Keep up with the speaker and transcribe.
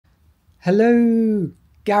Hello,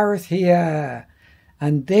 Gareth here,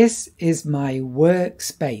 and this is my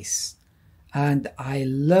workspace, and I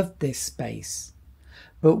love this space.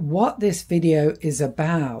 But what this video is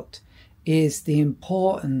about is the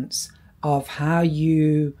importance of how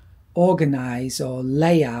you organize or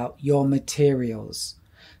lay out your materials.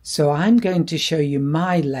 So I'm going to show you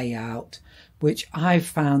my layout, which I've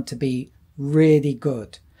found to be really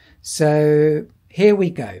good. So here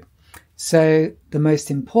we go. So the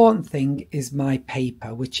most important thing is my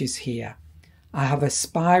paper, which is here. I have a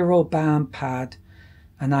spiral bound pad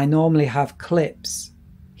and I normally have clips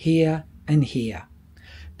here and here.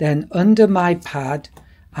 Then under my pad,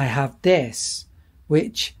 I have this,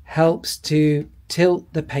 which helps to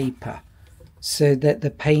tilt the paper so that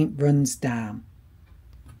the paint runs down.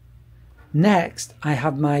 Next, I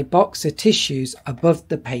have my box of tissues above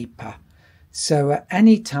the paper. So at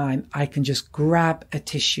any time, I can just grab a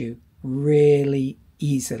tissue really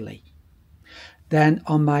easily. Then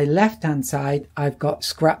on my left hand side I've got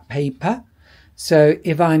scrap paper, so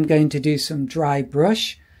if I'm going to do some dry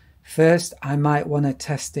brush, first I might want to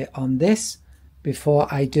test it on this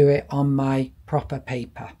before I do it on my proper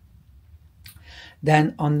paper.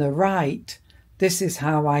 Then on the right, this is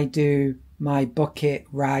how I do my bucket,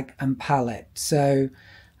 rag and palette. So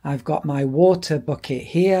I've got my water bucket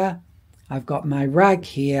here, I've got my rag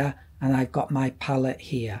here, and I've got my palette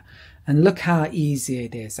here. And look how easy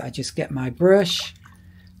it is. I just get my brush,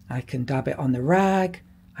 I can dab it on the rag,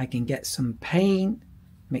 I can get some paint,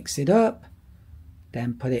 mix it up,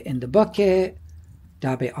 then put it in the bucket,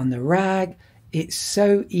 dab it on the rag. It's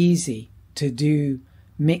so easy to do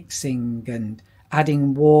mixing and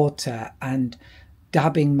adding water and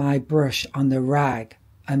dabbing my brush on the rag.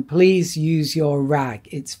 And please use your rag,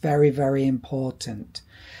 it's very, very important.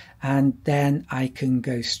 And then I can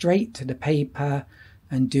go straight to the paper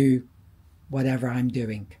and do whatever I'm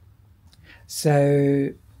doing. So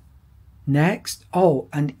next,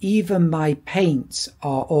 and even my paints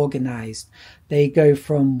are organized. They go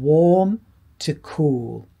from warm to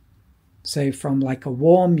cool. So from like a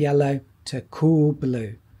warm yellow to cool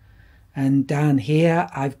blue. And down here,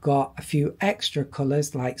 I've got a few extra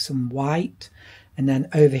colors like some white. And then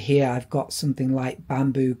over here, I've got something like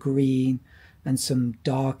bamboo green and some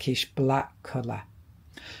darkish black color.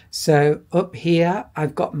 So up here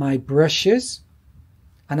I've got my brushes,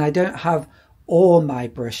 and I don't have all my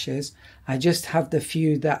brushes, I just have the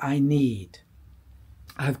few that I need.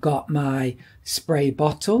 I've got my spray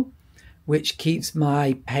bottle, which keeps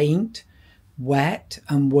my paint wet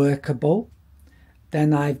and workable.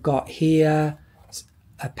 Then I've got here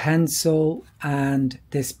a pencil and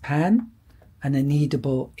this pen and a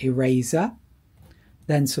kneadable eraser.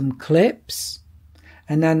 Then some clips,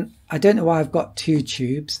 and then I don't know why I've got two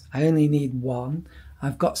tubes, I only need one.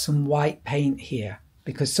 I've got some white paint here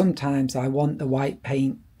because sometimes I want the white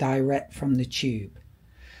paint direct from the tube.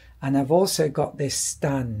 And I've also got this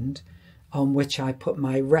stand on which I put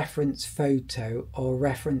my reference photo or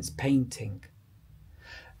reference painting.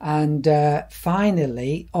 And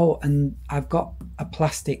finally, and I've got a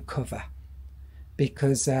plastic cover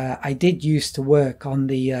because I did used to work on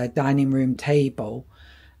the dining room table.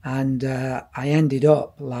 And I ended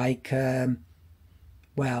up like,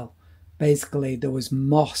 basically there was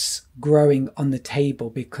moss growing on the table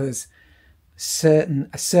because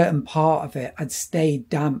a certain part of it had stayed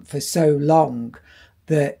damp for so long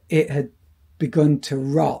that it had begun to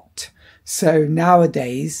rot. So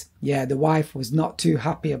nowadays, the wife was not too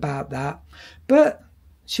happy about that, but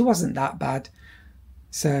she wasn't that bad.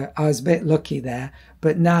 So I was a bit lucky there,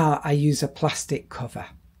 but now I use a plastic cover.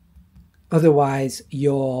 Otherwise,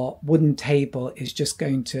 your wooden table is just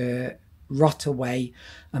going to rot away,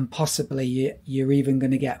 and possibly you're even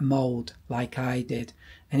going to get mold like I did,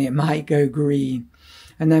 and it might go green.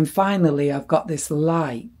 And then finally, I've got this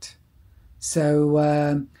light.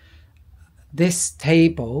 So this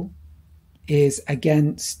table is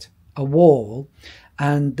against a wall,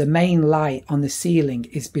 and the main light on the ceiling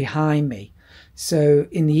is behind me. So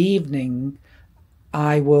in the evening,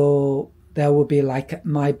 there will be like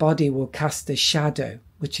my body will cast a shadow,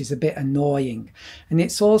 which is a bit annoying. And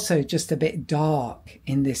it's also just a bit dark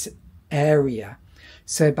in this area.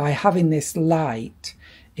 So by having this light,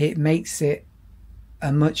 it makes it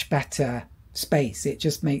a much better space. It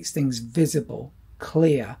just makes things visible,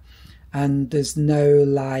 clear, and there's no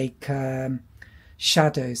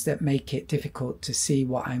shadows that make it difficult to see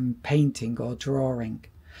what I'm painting or drawing.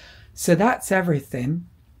 So that's everything.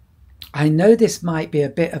 I know this might be a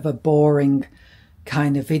bit of a boring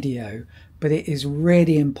kind of video, but it is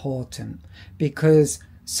really important because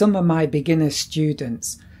some of my beginner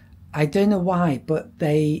students, I don't know why, but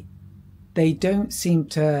they they don't seem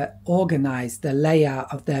to organize the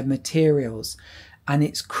layout of their materials, and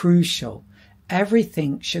it's crucial.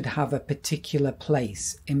 Everything should have a particular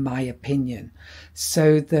place, in my opinion,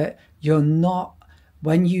 so that you're not,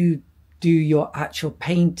 when you do your actual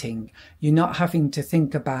painting, you're not having to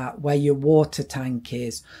think about where your water tank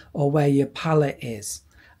is or where your palette is.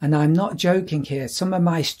 And I'm not joking here. Some of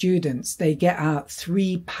my students, they get out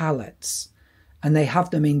 3 palettes and they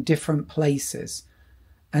have them in different places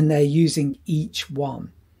and they're using each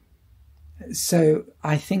one. So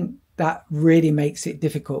I think that really makes it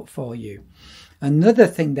difficult for you. Another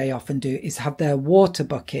thing they often do is have their water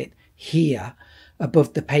bucket here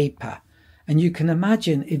above the paper. And you can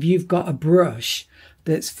imagine if you've got a brush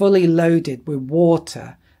that's fully loaded with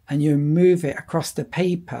water and you move it across the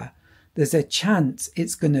paper, there's a chance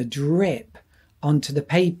it's going to drip onto the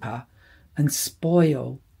paper and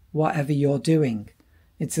spoil whatever you're doing.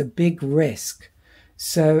 It's a big risk.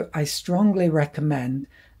 So I strongly recommend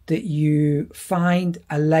that you find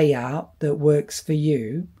a layout that works for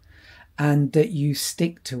you and that you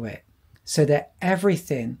stick to it so that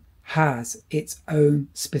everything has its own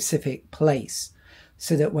specific place,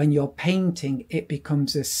 so that when you're painting it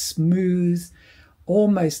becomes a smooth,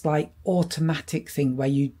 almost like automatic thing where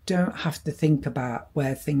you don't have to think about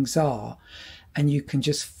where things are and you can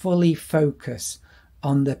just fully focus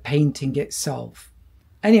on the painting itself.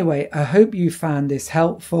 Anyway, I hope you found this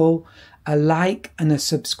helpful. A like and a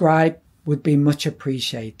subscribe would be much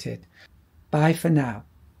appreciated. Bye for now.